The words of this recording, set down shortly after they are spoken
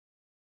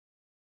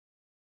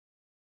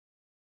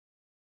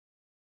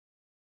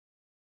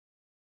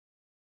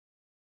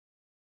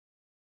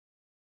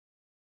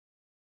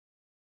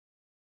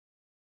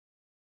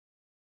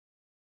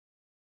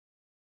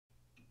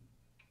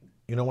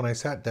You know, when I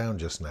sat down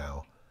just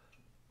now,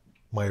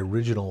 my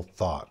original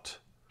thought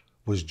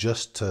was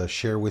just to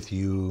share with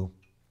you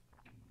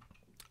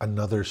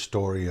another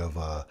story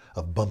of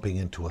bumping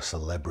into a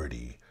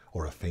celebrity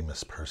or a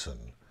famous person.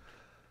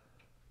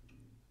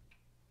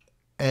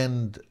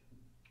 And,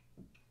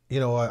 you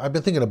know, I've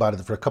been thinking about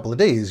it for a couple of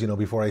days, you know,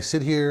 before I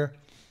sit here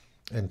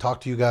and talk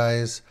to you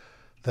guys,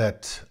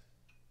 that,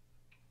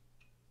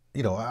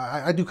 you know,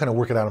 I do kind of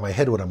work it out in my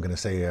head what I'm going to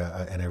say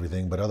and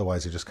everything, but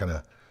otherwise I just kind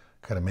of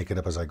make it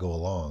up as I go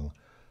along.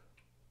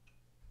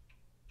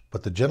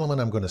 But the gentleman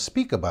I'm going to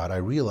speak about, I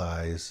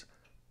realize,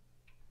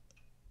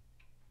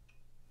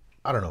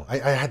 I don't know, I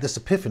had this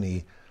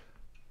epiphany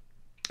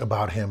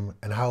about him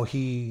and how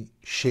he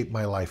shaped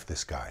my life,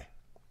 this guy.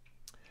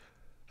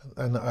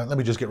 And let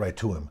me just get right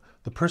to him.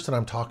 The person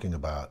I'm talking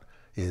about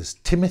is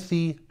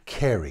Timothy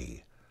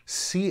Carey,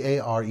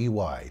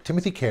 C-A-R-E-Y.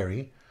 Timothy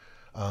Carey.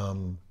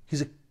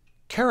 He's a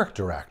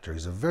character actor.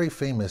 He's a very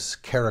famous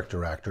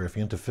character actor if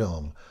you're into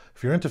film.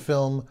 If you're into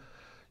film,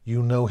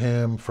 you know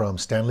him from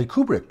Stanley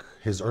Kubrick,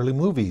 his early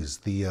movies,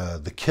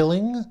 The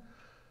Killing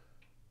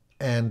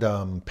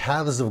and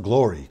Paths of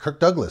Glory. Kirk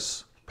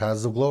Douglas,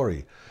 Paths of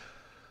Glory.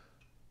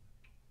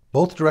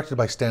 Both directed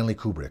by Stanley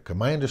Kubrick. And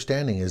my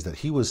understanding is that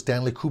he was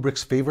Stanley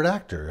Kubrick's favorite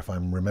actor, if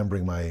I'm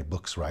remembering my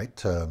books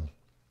right.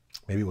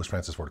 Maybe it was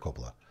Francis Ford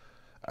Coppola.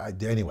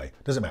 Anyway,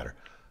 doesn't matter.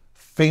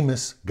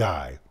 Famous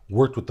guy.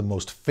 Worked with the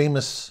most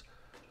famous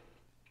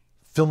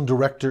film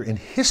director in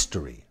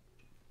history.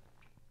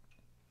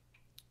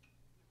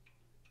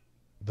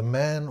 The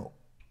man,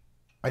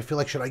 I feel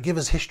like, should I give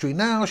his history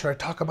now? Should I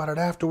talk about it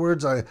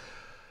afterwards?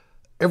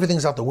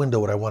 Everything's out the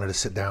window when I wanted to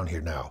sit down here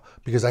now.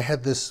 Because I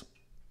had this...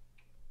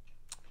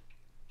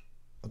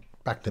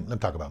 Let me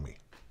talk about me.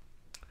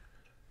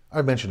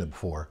 I've mentioned it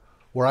before.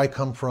 Where I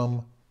come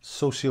from,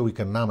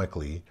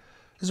 socioeconomically,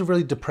 is a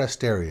really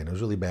depressed area, and it was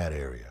a really bad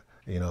area.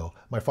 You know,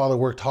 my father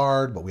worked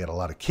hard, but we had a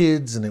lot of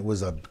kids, and it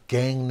was a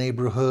gang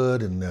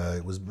neighborhood, and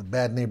it was a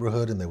bad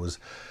neighborhood, and there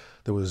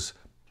was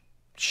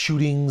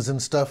shootings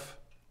and stuff.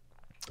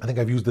 I think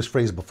I've used this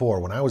phrase before.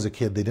 When I was a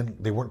kid,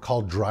 they weren't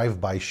called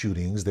drive-by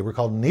shootings. They were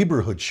called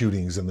neighborhood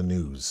shootings in the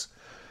news.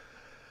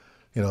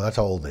 You know, that's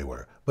how old they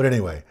were. But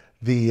anyway,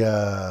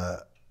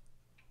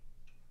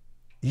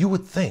 you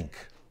would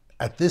think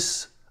at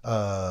this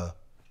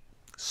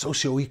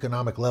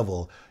socioeconomic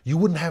level, you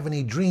wouldn't have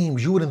any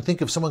dreams. You wouldn't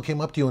think if someone came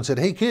up to you and said,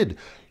 "Hey kid,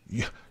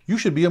 you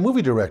should be a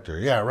movie director."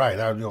 Yeah, right.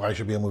 I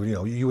should be a movie. You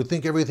know, you would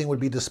think everything would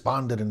be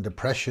despondent and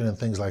depression and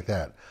things like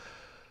that.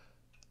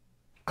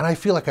 And I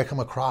feel like I come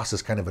across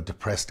as kind of a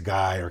depressed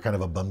guy or kind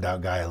of a bummed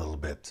out guy a little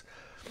bit.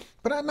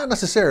 But I'm not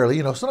necessarily,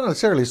 you know, so not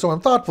necessarily so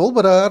unthoughtful,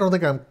 but I don't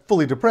think I'm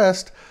fully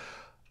depressed.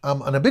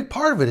 And a big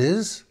part of it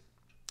is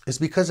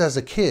because as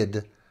a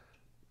kid,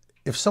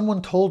 if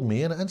someone told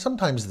me, and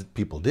sometimes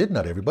people did,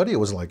 not everybody, it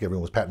wasn't like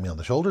everyone was patting me on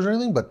the shoulders or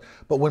anything, but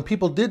when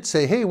people did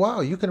say, "Hey,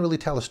 wow, you can really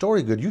tell a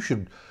story good, you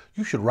should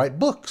write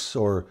books,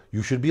 or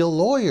you should be a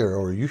lawyer,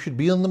 or you should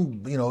be in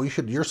the, you know,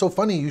 you're so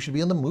funny, you should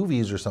be in the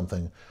movies or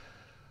something,"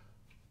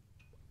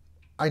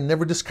 I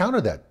never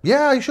discounted that.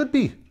 Yeah, I should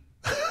be.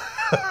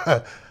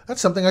 That's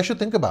something I should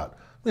think about.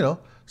 You know,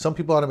 some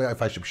people ought to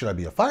be, should I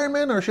be a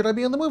fireman or should I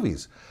be in the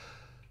movies?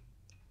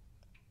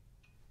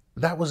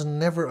 That was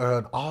never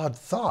an odd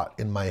thought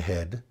in my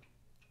head,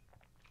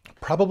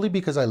 probably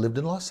because I lived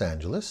in Los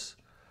Angeles,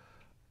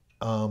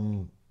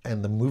 and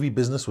the movie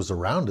business was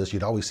around us.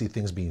 You'd always see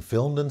things being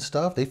filmed and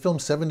stuff. They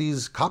filmed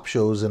 70s cop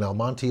shows in El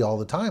Monte all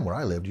the time where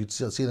I lived. You'd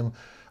see them.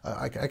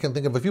 I can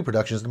think of a few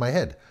productions in my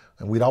head.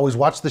 And we'd always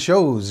watch the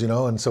shows, you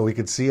know, and so we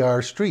could see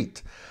our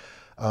street.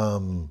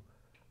 I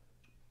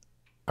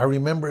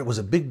remember it was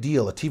a big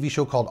deal, a TV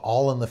show called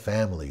All in the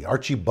Family.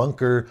 Archie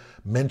Bunker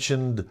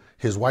mentioned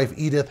his wife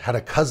Edith had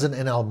a cousin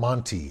in El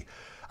Monte.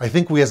 I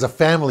think we as a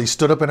family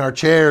stood up in our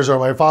chairs, or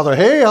my father,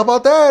 "Hey, how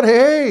about that?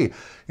 Hey."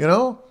 You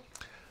know?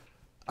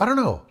 I don't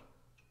know.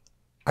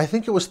 I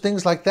think it was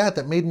things like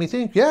that made me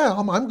think, yeah,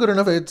 I'm good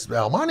enough. It's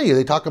El Monte.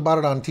 They talk about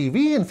it on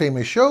TV and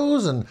famous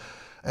shows, and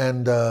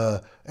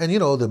you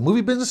know, the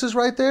movie business is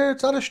right there.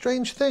 It's not a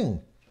strange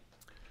thing.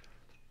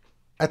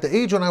 At the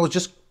age when I was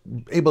just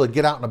able to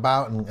get out and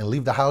about and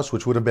leave the house,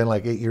 which would have been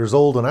like 8 years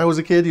old when I was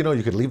a kid, you know,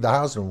 you could leave the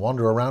house and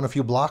wander around a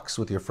few blocks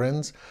with your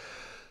friends.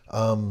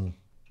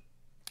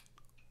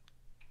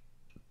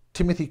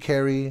 Timothy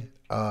Carey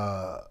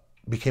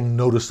became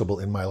noticeable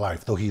in my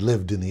life, though he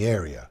lived in the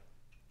area.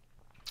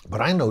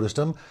 But I noticed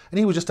him, and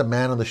he was just a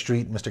man on the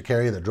street, Mr.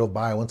 Carey, that drove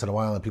by once in a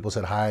while and people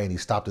said hi, and he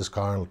stopped his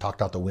car and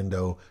talked out the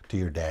window to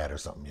your dad or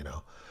something, you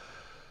know.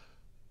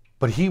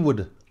 But he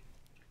would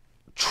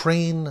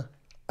train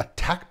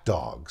attack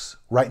dogs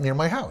right near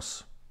my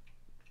house.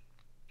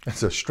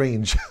 That's a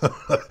strange,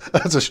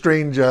 that's a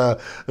strange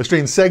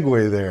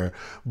segue there.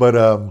 But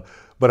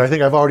I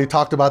think I've already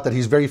talked about that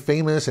he's very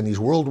famous and he's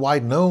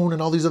worldwide known and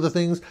all these other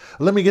things.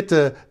 Let me get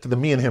to the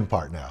me and him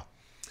part now.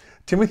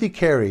 Timothy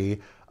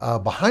Carey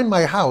behind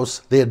my house,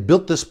 they had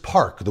built this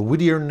park, the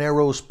Whittier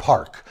Narrows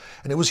Park.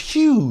 And it was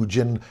huge.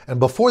 And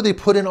before they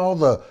put in all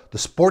the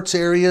sports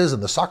areas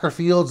and the soccer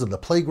fields and the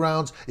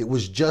playgrounds, it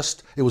was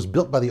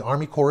built by the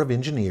Army Corps of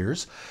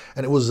Engineers.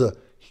 And it was a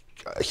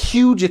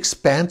huge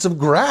expanse of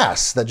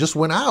grass that just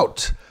went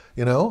out,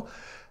 you know.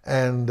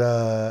 And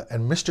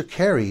Mr.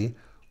 Carey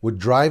would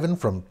drive in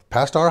from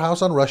past our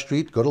house on Rush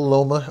Street, go to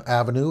Loma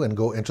Avenue, and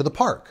go into the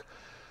park.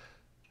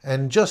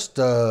 And just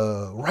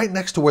right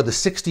next to where the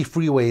 60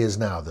 freeway is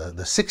now,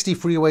 the 60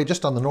 freeway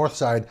just on the north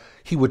side,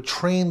 he would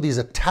train these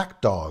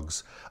attack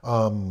dogs.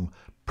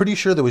 Pretty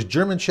sure there was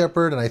German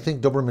Shepherd and I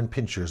think Doberman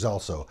Pinschers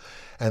also.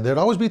 And there'd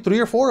always be 3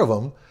 or 4 of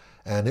them,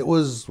 and it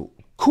was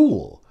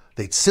cool.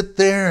 They'd sit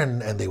there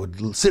and they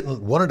would sit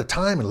one at a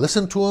time and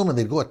listen to him, and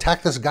they'd go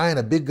attack this guy in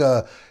a big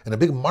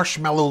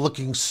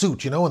marshmallow-looking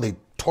suit, you know, and they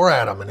tore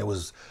at him, and it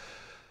was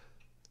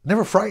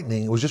never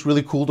frightening. It was just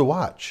really cool to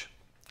watch.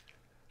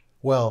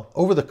 Well,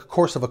 over the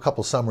course of a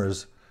couple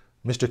summers,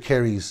 Mr.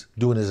 Carey's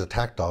doing his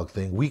attack dog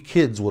thing. We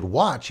kids would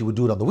watch. He would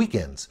do it on the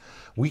weekends.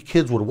 We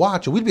kids would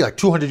watch, and we'd be like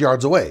 200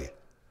 yards away.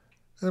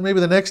 And maybe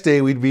the next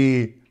day we'd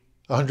be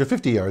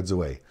 150 yards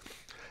away.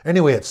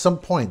 Anyway, at some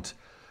point,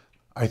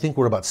 I think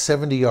we're about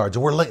 70 yards,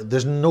 and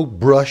there's no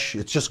brush.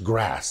 It's just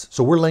grass.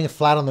 So we're laying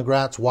flat on the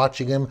grass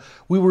watching him.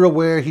 We were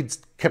aware he'd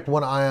kept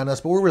one eye on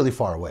us, but we're really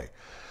far away.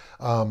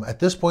 At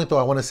this point, though,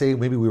 I want to say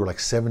maybe we were like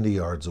 70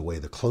 yards away,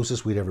 the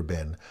closest we'd ever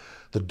been.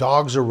 The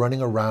dogs are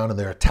running around and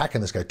they're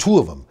attacking this guy, 2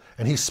 of them.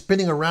 And he's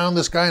spinning around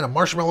this guy in a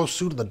marshmallow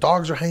suit and the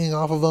dogs are hanging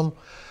off of him.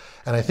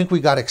 And I think we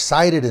got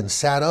excited and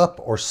sat up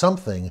or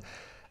something.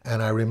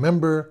 And I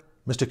remember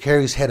Mr.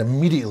 Carey's head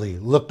immediately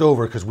looked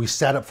over because we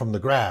sat up from the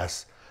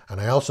grass. And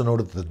I also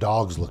noted that the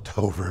dogs looked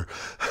over.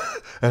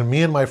 And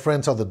me and my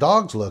friend saw the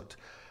dogs looked,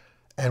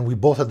 and we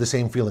both had the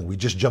same feeling. We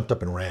just jumped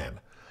up and ran,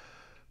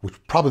 which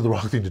was probably the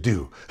wrong thing to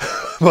do.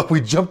 But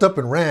we jumped up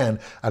and ran,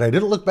 and I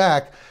didn't look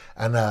back.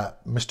 And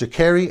Mr.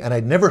 Carey, and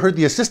I'd never heard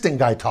the assistant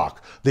guy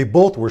talk. They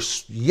both were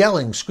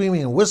yelling,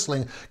 screaming, and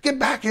whistling, "Get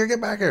back here, get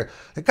back here.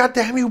 God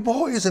damn you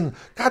boys," and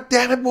 "God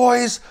damn it,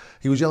 boys."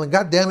 He was yelling,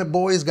 "God damn it,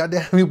 boys, God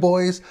damn you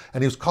boys."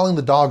 And he was calling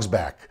the dogs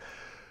back.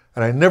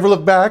 And I never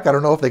looked back. I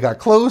don't know if they got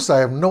close. I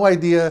have no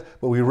idea.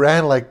 But we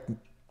ran like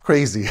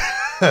crazy.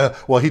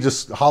 Well, he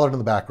just hollered in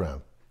the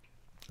background.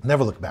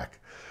 Never looked back.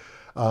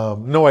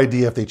 No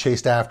idea if they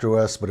chased after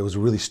us, but it was a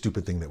really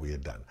stupid thing that we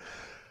had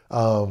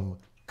done.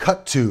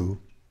 Cut to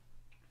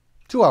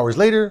 2 hours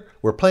later,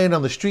 we're playing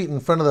on the street in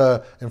front of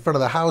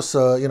the house,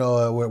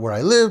 where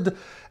I lived,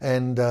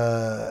 and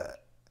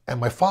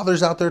my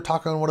father's out there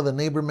talking to one of the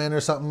neighbor men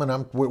or something,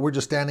 and we're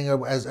just standing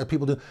as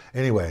people do.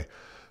 Anyway,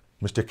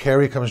 Mr.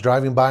 Carey comes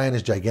driving by in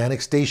his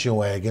gigantic station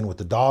wagon with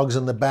the dogs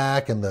in the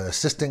back and the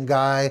assistant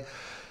guy,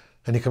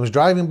 and he comes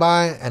driving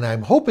by, and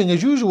I'm hoping,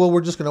 as usual, we're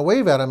just going to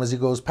wave at him as he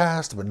goes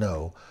past, but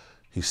no.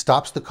 He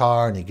stops the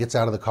car, and he gets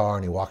out of the car,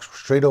 and he walks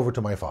straight over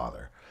to my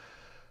father.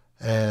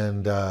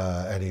 And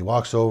he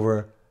walks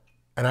over,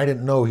 and I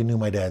didn't know he knew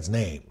my dad's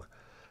name.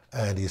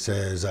 And he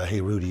says,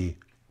 "Hey, Rudy,"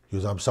 he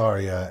goes, "I'm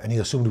sorry," and he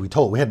assumed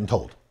we hadn't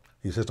told.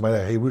 He says to my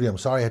dad, "Hey, Rudy, I'm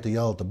sorry I had to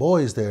yell at the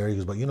boys there." He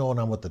goes, "But you know when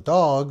I'm with the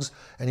dogs,"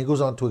 and he goes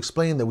on to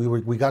explain that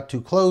we got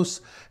too close,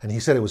 and he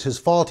said it was his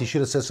fault. He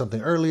should have said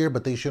something earlier,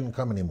 but they shouldn't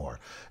come anymore,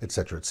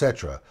 etc.,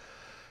 etc.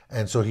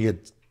 And so he had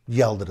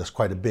yelled at us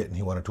quite a bit, and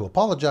he wanted to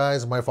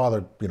apologize. And my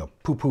father,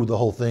 poo-pooed the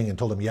whole thing and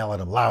told him yell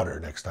at him louder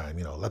next time.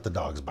 Let the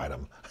dogs bite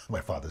him.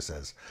 My father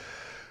says.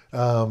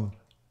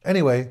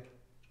 Anyway,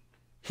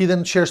 he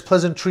then shares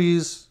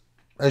pleasantries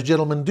as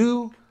gentlemen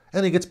do,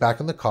 and he gets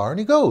back in the car and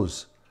he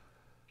goes.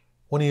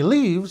 When he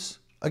leaves,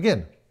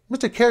 again,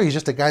 Mr. Carey's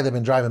just a guy that's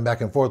been driving back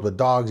and forth with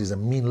dogs. He's a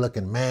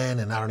mean-looking man,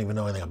 and I don't even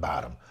know anything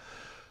about him.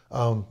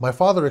 My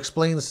father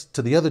explains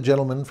to the other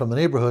gentlemen from the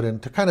neighborhood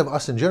and to kind of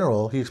us in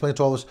general, he explains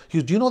to all of us, he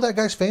goes, "Do you know that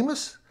guy's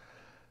famous?"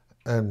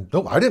 And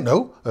no, I didn't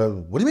know.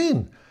 What do you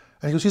mean?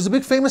 And he goes, "He's a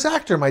big famous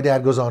actor," my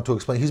dad goes on to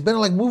explain. He's been in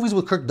like movies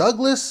with Kirk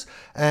Douglas,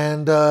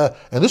 and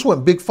this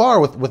went big far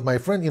with my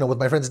friend, with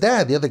my friend's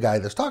dad, the other guy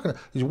that's talking.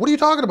 He goes, "What are you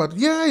talking about?"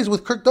 "Yeah, he's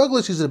with Kirk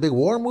Douglas. He's in a big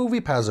war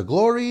movie, Paths of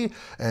Glory,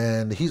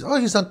 and he's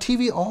on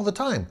TV all the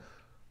time."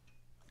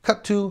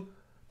 Cut to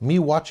me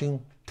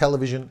watching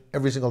television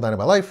every single night of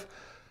my life.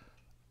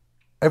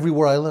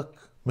 Everywhere I look,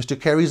 Mr.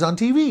 Carey's on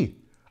TV.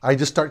 I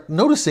just start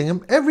noticing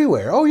him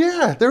everywhere. Oh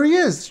yeah, there he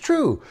is. It's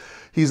true.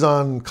 He's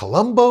on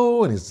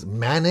Columbo and he's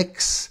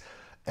Mannix,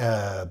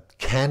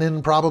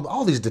 Cannon, probably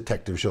all these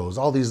detective shows.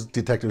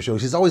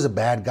 He's always a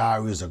bad guy,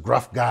 or he's a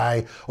gruff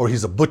guy, or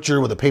he's a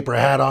butcher with a paper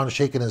hat on,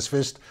 shaking his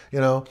fist.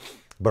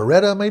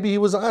 Beretta, maybe he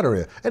was. I don't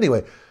know.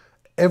 Anyway,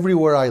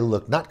 everywhere I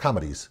looked, not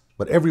comedies,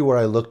 but everywhere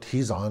I looked,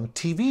 he's on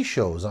TV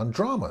shows, on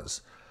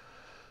dramas,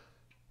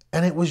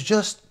 and it was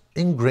just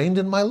ingrained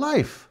in my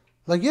life.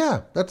 Like,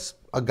 yeah, that's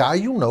a guy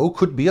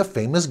could be a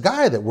famous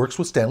guy that works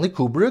with Stanley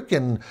Kubrick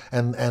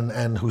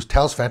and who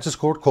tells Francis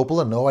Ford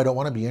Coppola, "No, I don't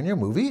want to be in your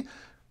movie."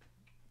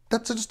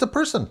 That's just a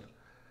person.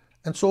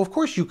 And so, of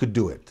course, you could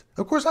do it.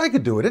 Of course, I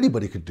could do it.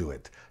 Anybody could do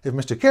it. If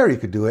Mr. Carey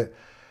could do it.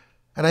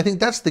 And I think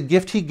that's the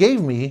gift he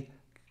gave me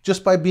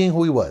just by being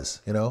who he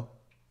was,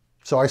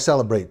 So I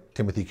celebrate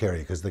Timothy Carey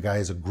because the guy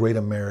is a great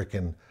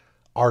American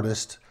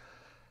artist,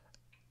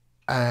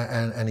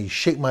 and he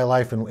shaped my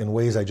life in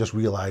ways I just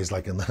realized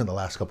like in the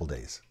last couple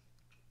days.